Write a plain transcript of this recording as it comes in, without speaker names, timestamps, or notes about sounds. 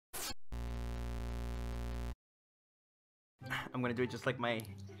I'm gonna do it just like my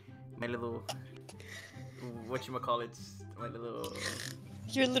little whatchamacallit, my little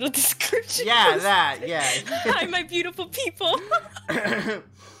Your little description. yeah, that, yeah. Hi, my beautiful people.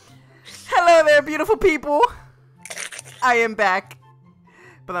 Hello there, beautiful people. I am back,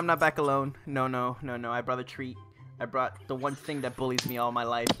 but I'm not back alone. No. I brought a treat. I brought the one thing that bullies me all my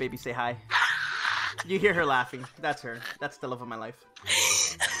life. Baby, say hi. You hear her laughing. That's her. That's the love of my life.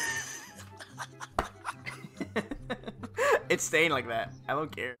 It's staying like that. I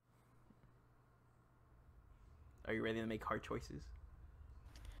don't care. Are you ready to make hard choices?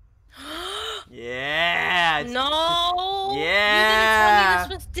 Yeah. No. Yeah. You didn't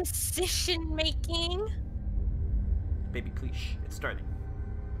tell me this was decision making. Baby, please. It's starting.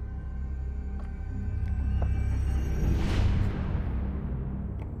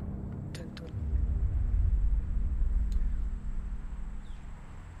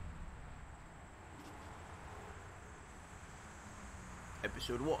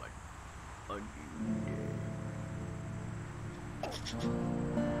 Episode 1. A New Day.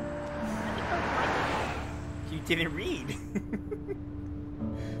 You didn't read.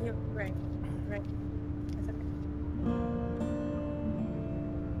 You're right. Right. That's okay.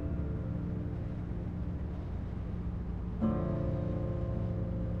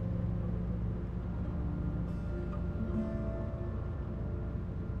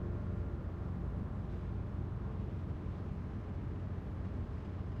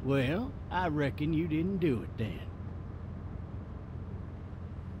 Well, I reckon you didn't do it then.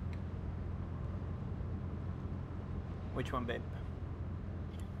 Which one, babe?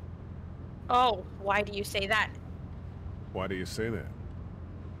 Oh, why do you say that? Why do you say that?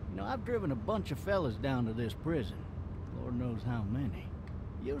 You know, I've driven a bunch of fellas down to this prison. Lord knows how many.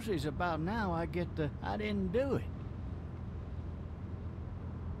 Usually it's about now I get the, I didn't do it.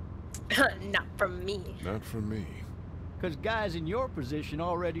 Not from me. Not from me. 'Cause guys in your position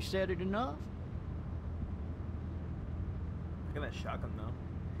already said it enough. Look at that shotgun, though.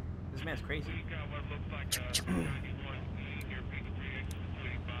 This man's crazy.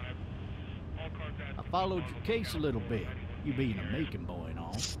 I followed your case a little bit, you being a Macon boy and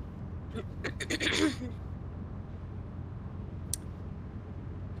all.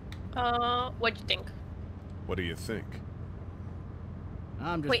 What'd you think? What do you think?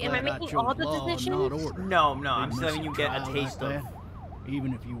 I'm just Wait, am I glad making chose all the law and not decisions? order. No, I'm Big just letting you get a trial taste like of. that,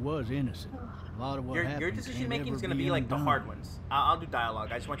 even if you was innocent. A lot of what Your happens decision can't making is ever gonna be like the undone. hard ones. I'll do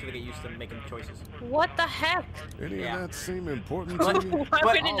dialogue. I just want you to get used to making choices. What the heck? Any Yeah. of that seem important But- to you? Why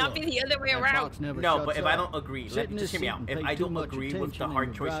would it all not of be it. the other way That around? box never No, shuts but if I up. don't agree, Sit in just this hear me seat out. and If pay I too don't much agree with attention the and hard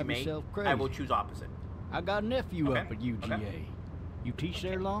you'll choice you drive make, yourself I will crazy. choose opposite. I got a nephew Okay. up at UGA. Okay. You teach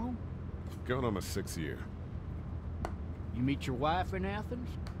there long? Going on my 6th year. You meet your wife in Athens?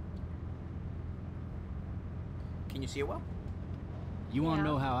 Can you see it well? You want to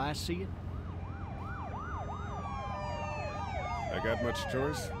Yeah. know how I see it? I got much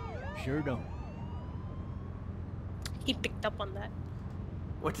choice? Sure don't. He picked up on that.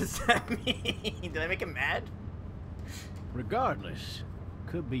 What does that mean? Did I make him mad? Regardless,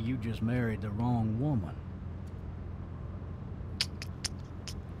 could be you just married the wrong woman.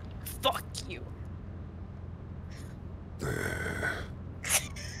 Fuck you.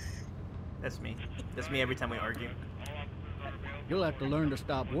 That's me. That's me every time we argue. You'll have to learn to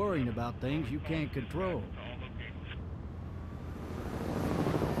stop worrying about things you can't control.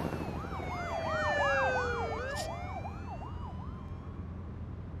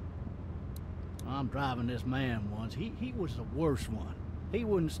 I'm driving this man once. He was the worst one. He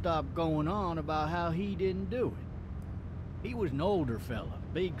wouldn't stop going on about how he didn't do it. He was an older fella,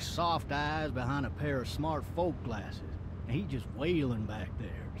 big soft eyes behind a pair of smart folk glasses. And he just wailing back there.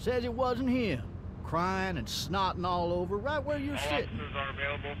 Says it wasn't him. Crying and snotting all over right where you're sitting. Officers are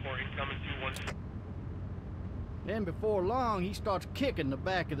available for incoming 212. Then before long, he starts kicking the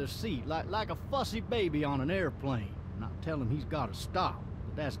back of the seat like a fussy baby on an airplane. And I tell him he's got to stop,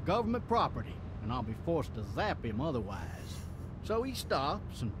 that that's government property, and I'll be forced to zap him otherwise. So he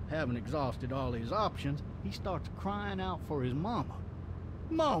stops, and having exhausted all his options, he starts crying out for his mama.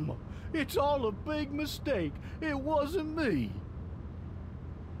 Mama, it's all a big mistake. It wasn't me.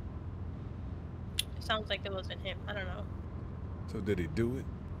 Sounds like it wasn't him. I don't know. So did he do it?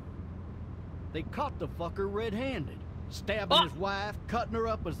 They caught the fucker red-handed, stabbing Oh. his wife, cutting her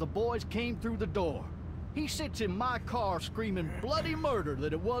up as the boys came through the door. He sits in my car screaming bloody murder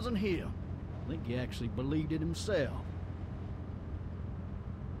that it wasn't him. I think he actually believed it himself.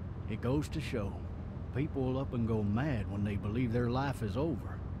 It goes to show, people will up and go mad when they believe their life is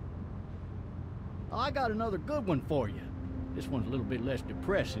over. I got another good one for you. This one's a little bit less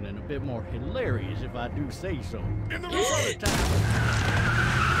depressing and a bit more hilarious, if I do say so. In the Some room! time.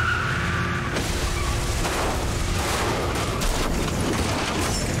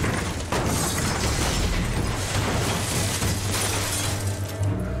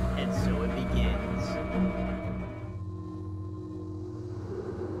 And so it begins.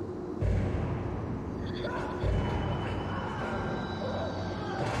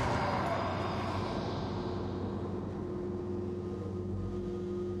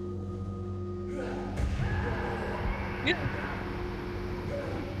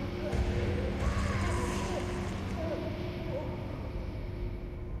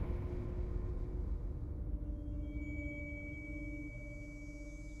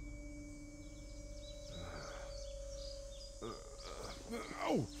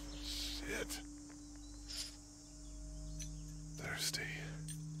 Oh, shit. Thirsty.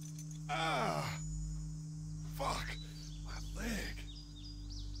 Ah! Fuck! My leg.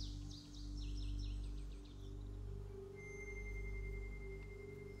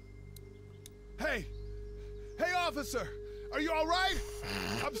 Hey! Hey, officer! Are you alright?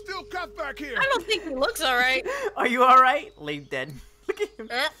 I'm still cuffed back here! I don't think he looks alright. Are you alright? Lay dead. Look at him.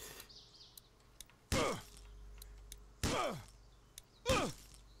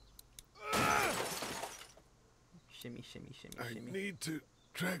 Shimmy, shimmy, shimmy, I shimmy. need to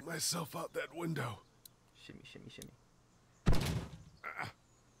drag myself out that window. Shimmy, shimmy, shimmy.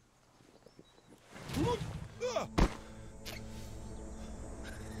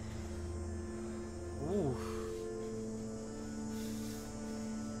 Ooh.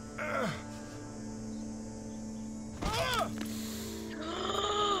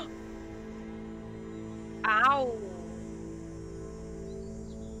 Ow.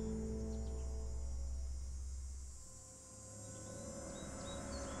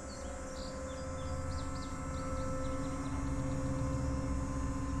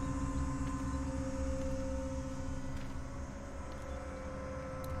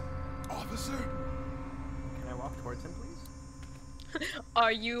 Officer? Can I walk towards him, please?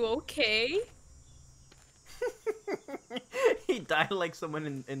 Are you okay? He died like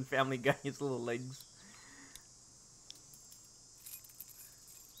someone in Family Guy, his little legs.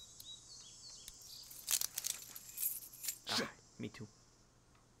 Ah, me too.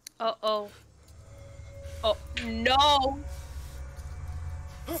 Uh-oh. Oh, no!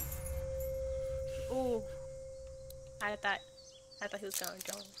 Ooh. I thought he was gonna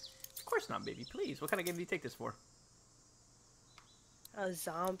join. Of course not, baby. Please. What kind of game do you take this for? A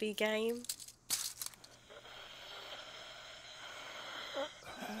zombie game?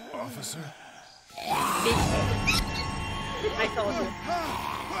 Officer? I told you.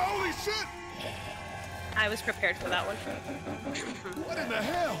 Holy shit! I was prepared for that one. What in the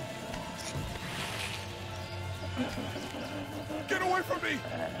hell? Get away from me!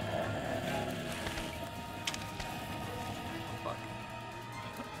 Fuck.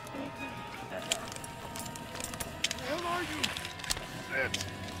 Where the hell are you? Shit!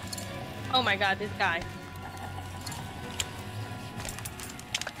 Oh my god, this guy.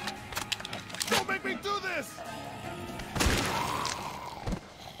 Don't make me do this!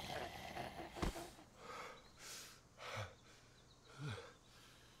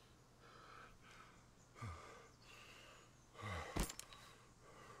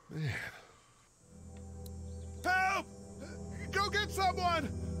 Man. Help! Go get someone!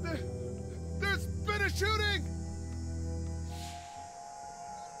 There's been a shooting!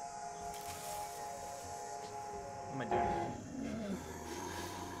 What am I doing?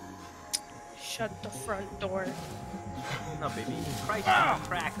 Shut the front door. No, baby. Christ, I'm a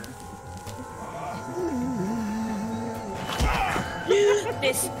cracker.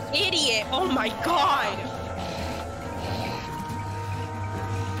 This idiot! Oh my god!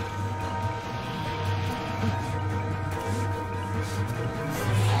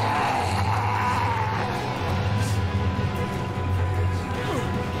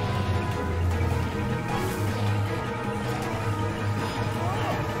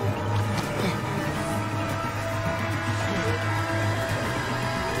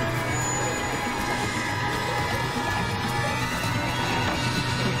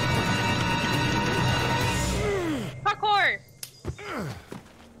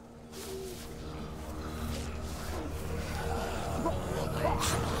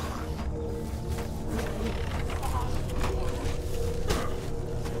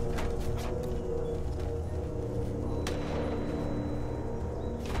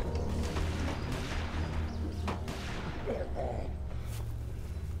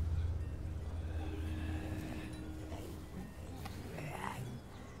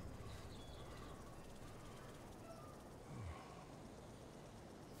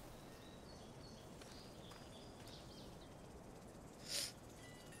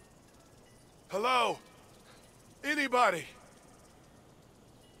 Hello? Anybody?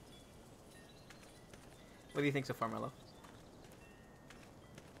 What do you think so far, Marlo?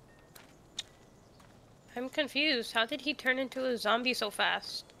 I'm confused. How did he turn into a zombie so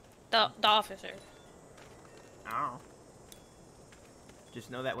fast? The officer. I don't know. Just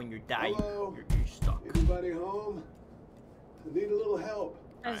know that when you die, Hello? you're stuck. Anybody home? I need a little help.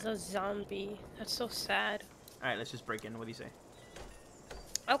 As a zombie. That's so sad. Alright, let's just break in. What do you say?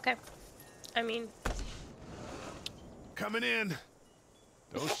 Okay. I mean... Coming in.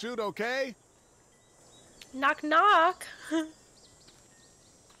 Don't shoot, okay? Knock knock!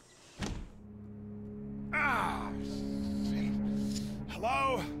 Ah, shit.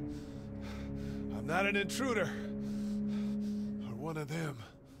 Hello? I'm not an intruder. Or one of them.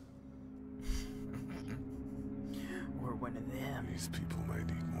 Or one of them. These people might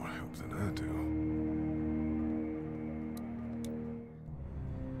need more help than I do.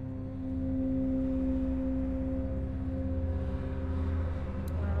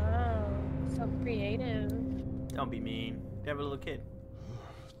 Wow. So creative. Don't be mean. You have a little kid.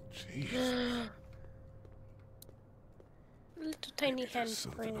 Jeez. Little tiny There's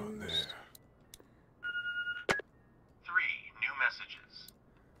something on there. handprints. 3 new messages.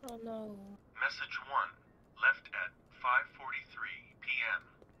 Oh no. Message 1, left at 5:43 p.m.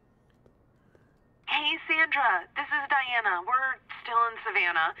 Hey, Sandra. This is Diana. We're still in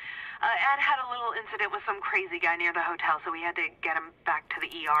Savannah. Ed had a little incident with some crazy guy near the hotel, so we had to get him back to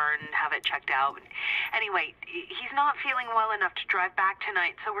the ER and have it checked out. Anyway, he's not feeling well enough to drive back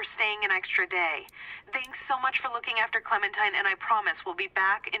tonight, so we're staying an extra day. Thanks so much for looking after Clementine, and I promise we'll be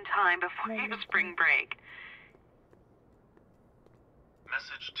back in time before your spring break.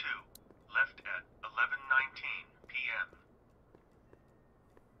 Message 2, left at 11:19 p.m.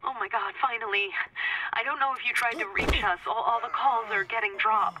 Oh my God, finally. I don't know if you tried to reach us. All the calls are getting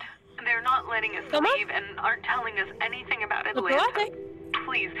dropped. They're not letting us leave and aren't telling us anything about Atlanta.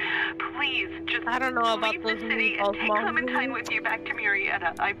 Please, please, just I don't know about leave the those city and calls, take Mom. Clementine with you back to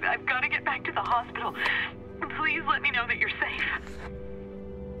Murrieta. I've got to get back to the hospital. Please let me know that you're safe.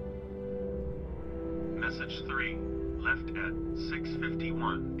 Message 3, left at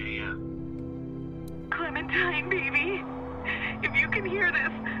 6:51 a.m. Clementine, baby. If you can hear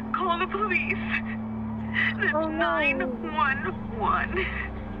this, call the police. That's 911.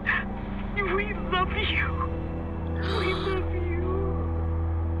 We love you. We love you.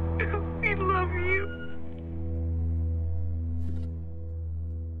 We love you.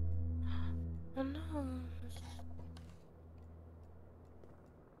 Oh no.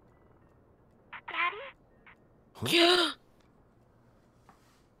 Daddy? Yeah.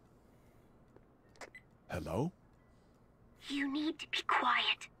 Hello? You need to be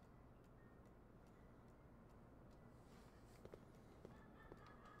quiet.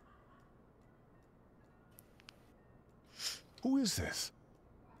 Who is this?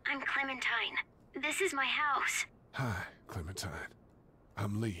 I'm Clementine. This is my house. Hi, Clementine.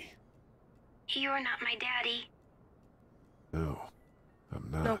 I'm Lee. You're not my daddy. No,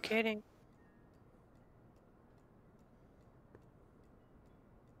 I'm not. No kidding.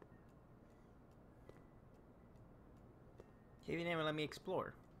 You didn't even let me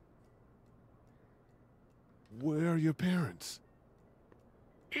explore. Where are your parents?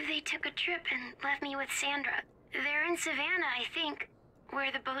 They took a trip and left me with Sandra. They're in Savannah, I think.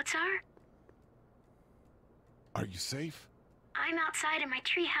 Where the boats are? Are you safe? I'm outside in my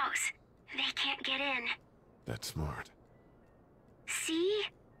treehouse. They can't get in. That's smart. See?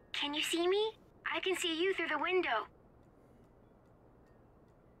 Can you see me? I can see you through the window.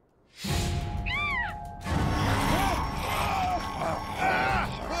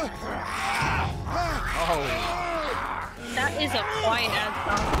 That is a quiet ass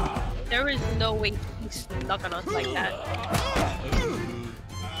zombie. There is no way he's stuck on us like that.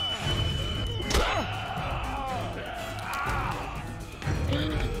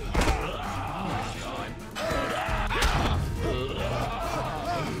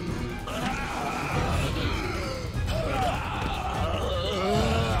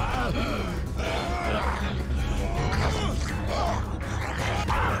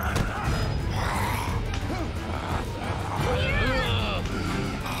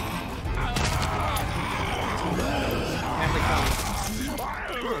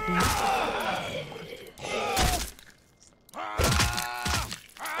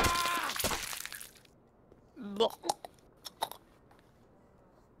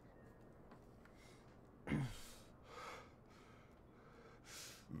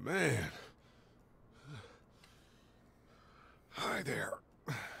 Man. Hi there.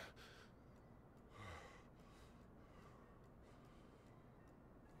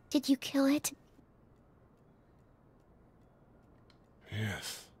 Did you kill it?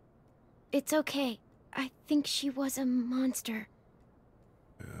 It's okay. I think she was a monster.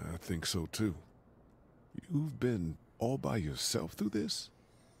 I think so too. You've been all by yourself through this?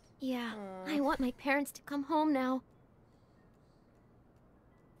 Yeah, I want my parents to come home now.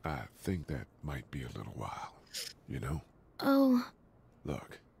 I think that might be a little while, you know? Oh.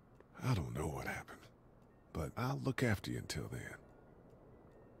 Look, I don't know what happened, but I'll look after you until then.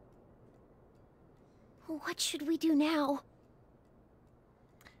 What should we do now?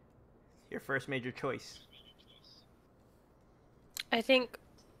 Your first major choice. I think...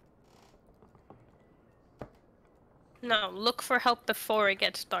 No, look for help before it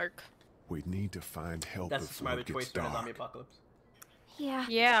gets dark. We need to find help That's a before smarter it gets choice for a dark. zombie apocalypse. Yeah.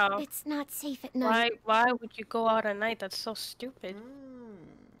 Yeah. It's not safe at night. Why would you go out at night? That's so stupid.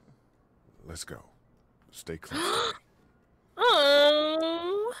 Let's go. Stay close to me.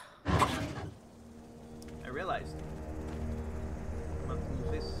 Oh. I realized. I'm about to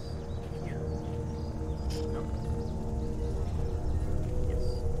move this here. No. Yes.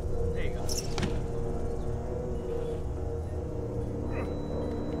 There you go.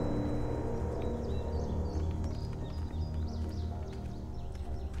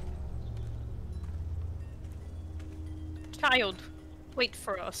 Child, wait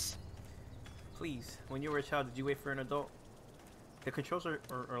for us. Please, when you were a child, did you wait for an adult? The controls are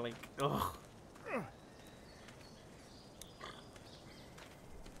like, ugh.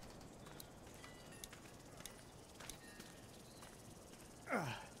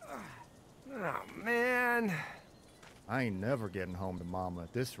 Oh, man. I ain't never getting home to Mama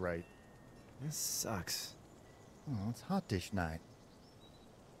at this rate. This sucks. Oh, it's hot dish night.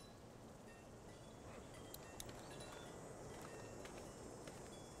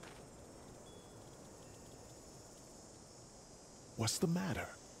 What's the matter?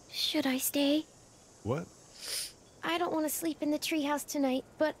 Should I stay? What? I don't want to sleep in the treehouse tonight,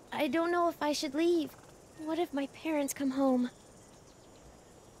 but I don't know if I should leave. What if my parents come home?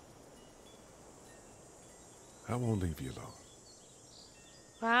 I won't leave you alone.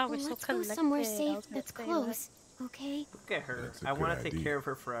 Wow, we're so Let's go connected. somewhere I safe was gonna that's say close, okay? Look at her. That's a I want to good take idea. care of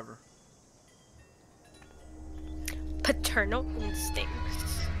her forever. that. Paternal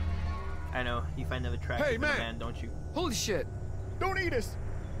instincts. I know. You find that attractive Hey, in man! a man, don't you? Holy shit. Don't eat us!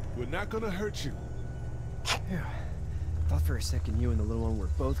 We're not gonna hurt you. Yeah. Thought for a second you and the little one were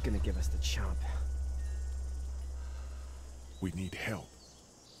both gonna give us the chomp. We need help.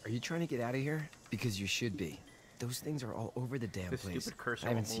 Are you trying to get out of here? Because you should be. Those things are all over the damn This place. stupid cursor I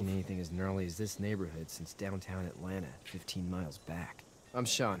haven't won't seen move. anything as gnarly as this neighborhood since downtown Atlanta, 15 miles back. I'm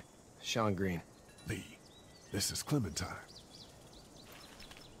Sean. Sean Green. Lee, this is Clementine.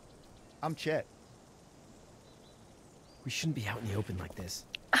 I'm Chet. We shouldn't be out in the open like this.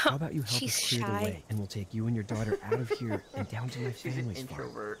 How about you help She's us clear shy. the way, and we'll take you and your daughter out of here and down to my She's an family's farm.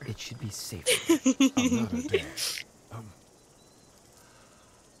 introvert. It should be safe. I'm not her dad.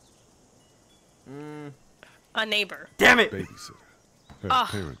 A neighbor. Damn it! Babysitter. Her Ah.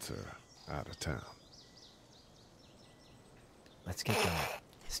 parents are out of town. Let's get going.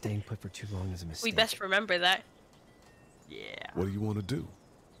 Staying put for too long is a mistake. We best remember that. Yeah. What do you want to do?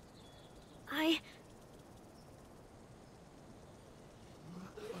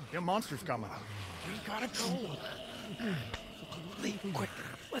 Them monsters coming. We gotta go. Lee, quick.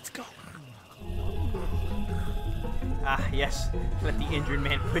 Let's go. Ah, yes. Let the injured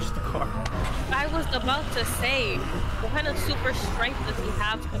man push the car. I was about to say, what kind of super strength does he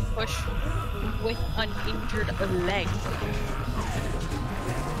have to push with an injured leg?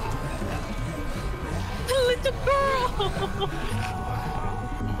 Little girl!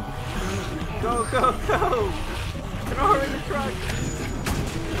 Go, go, go! Throw her in the truck!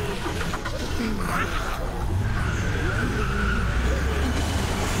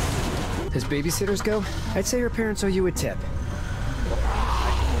 As babysitters go, I'd say her parents owe you a tip.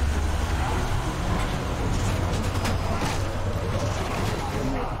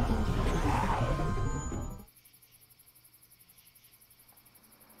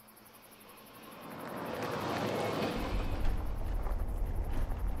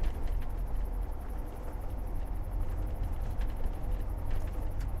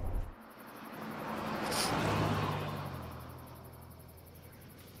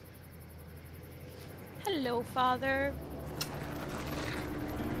 Hello, Father.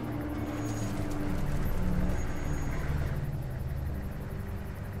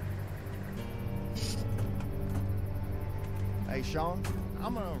 Hey, Sean,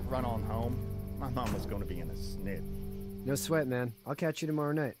 I'm gonna run on home. My mama's gonna be in a snit. No sweat, man. I'll catch you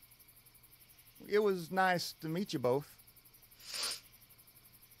tomorrow night. It was nice to meet you both.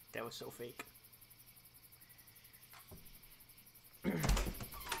 That was so fake.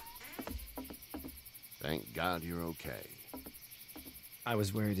 Thank God you're okay. I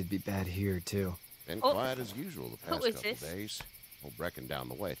was worried it'd be bad here, too. Been quiet as usual the past Who is couple this? days. Old Brecken down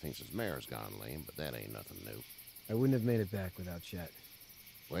the way thinks his mare's gone lame, but that ain't nothing new. I wouldn't have made it back without Chet.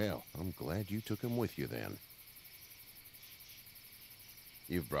 Well, I'm glad you took him with you then.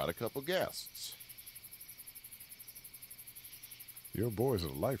 You've brought a couple guests. Your boy's a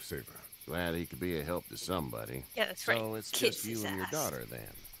lifesaver. Glad he could be a help to somebody. Yeah, that's right. So it's Kiss just you his and your ass. daughter then.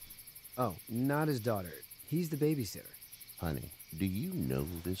 Oh, not his daughter. He's the babysitter. Honey, do you know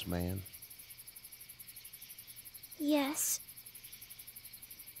this man? Yes.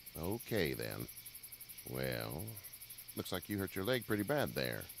 Okay then. Well, looks like you hurt your leg pretty bad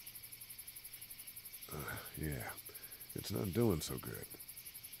there. Yeah, it's not doing so good.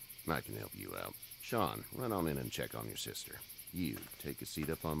 I can help you out. Sean, run on in and check on your sister. You, take a seat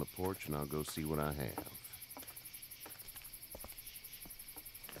up on the porch and I'll go see what I have.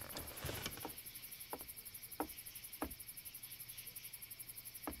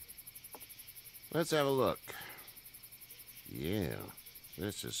 Let's have a look. Yeah,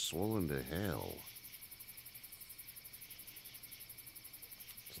 this is swollen to hell.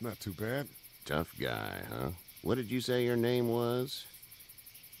 It's not too bad. Tough guy, huh? What did you say your name was?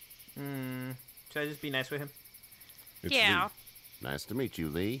 Should I just be nice with him? It's Yeah. Lee. Nice to meet you,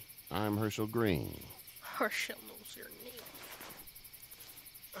 Lee. I'm Herschel Green. Herschel knows your name.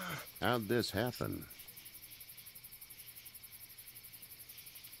 How'd this happen?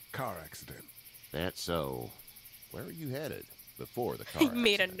 Car accident. That's so. Where are you headed? Before the car He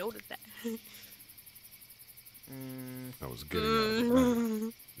made a accident? note of that. I was getting out of the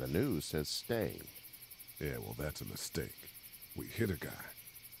van. The news says stay. Yeah, well, that's a mistake. We hit a guy.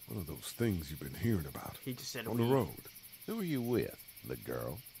 One of those things you've been hearing about. He just said on the we. road. Who are you with? The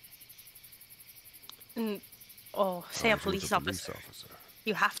girl? Oh, say I a was with police a officer.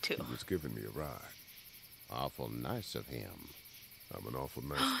 You have to. He was giving me a ride. Awful nice of him. I'm an awful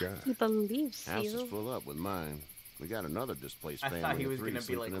nice guy. He believes House is you. full up with mine. We got another displaced I family. thought he of was three gonna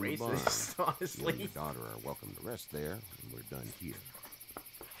be like sleeping in the barn. racist, You honestly. and your daughter are welcome to rest there, and we're done here.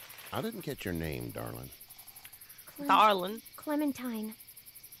 I didn't catch your name, darling. Darling. Clementine.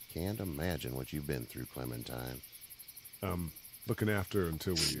 Can't imagine what you've been through, Clementine. Looking after her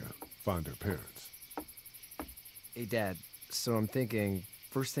until we find her parents. Hey, Dad, so I'm thinking,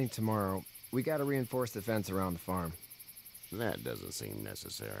 first thing tomorrow, we gotta reinforce the fence around the farm. That doesn't seem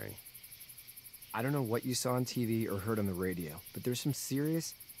necessary. I don't know what you saw on TV or heard on the radio, but there's some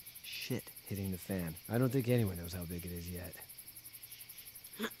serious shit hitting the fan. I don't think anyone knows how big it is yet.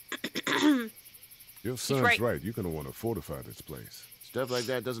 Your son's right. right. You're going to want to fortify this place. Stuff like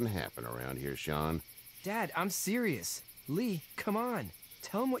that doesn't happen around here, Sean. Dad, I'm serious. Lee, come on.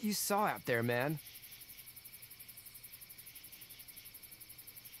 Tell him what you saw out there, man.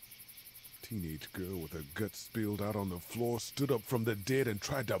 Teenage girl with her guts spilled out on the floor stood up from the dead and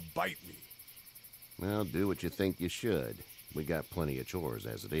tried to bite me. Well, do what you think you should. We got plenty of chores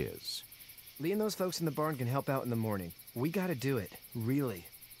as it is. Lee and those folks in the barn can help out in the morning. We gotta do it. Really.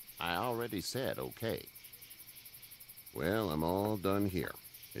 I already said okay. Well, I'm all done here.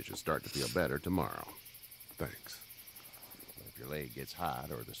 It should start to feel better tomorrow. Thanks. If your leg gets hot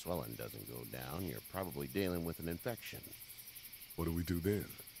or the swelling doesn't go down, you're probably dealing with an infection. What do we do then?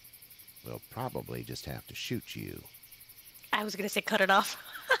 We'll probably just have to shoot you. I was gonna say cut it off.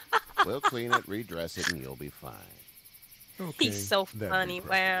 We'll clean it, redress it, and you'll be fine. Okay. He's so that'd be funny.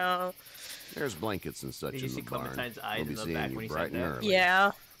 perfect. Wow. There's blankets and such Did you in see the barn. Clementine's eyes We'll be in the seeing back you when he bright said and that? early.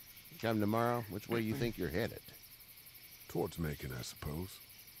 Yeah. Come tomorrow, which way you think you're headed? Towards Macon, I suppose.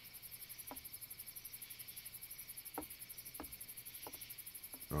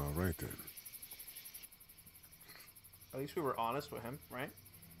 All right, then. At least we were honest with him, right?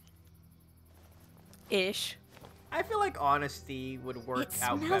 Ish. I feel like honesty would work It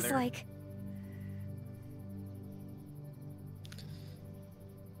out smells better. like...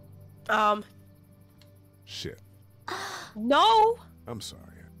 Shit. No. I'm sorry.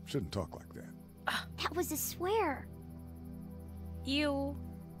 I shouldn't talk like that. That was a swear. You.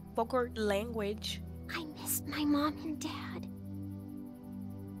 Vulgar language. I missed my mom and dad.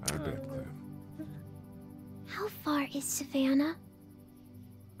 I bet then. How far is Savannah?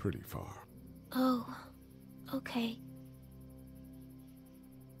 Pretty far. Oh, okay.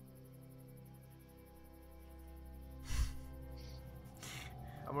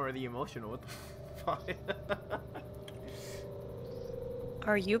 I'm already emotional. What the fuck?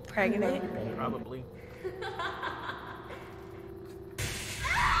 Are you pregnant? Probably.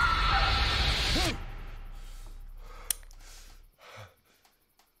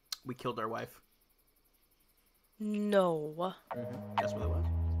 We killed our wife. No. That's what it was.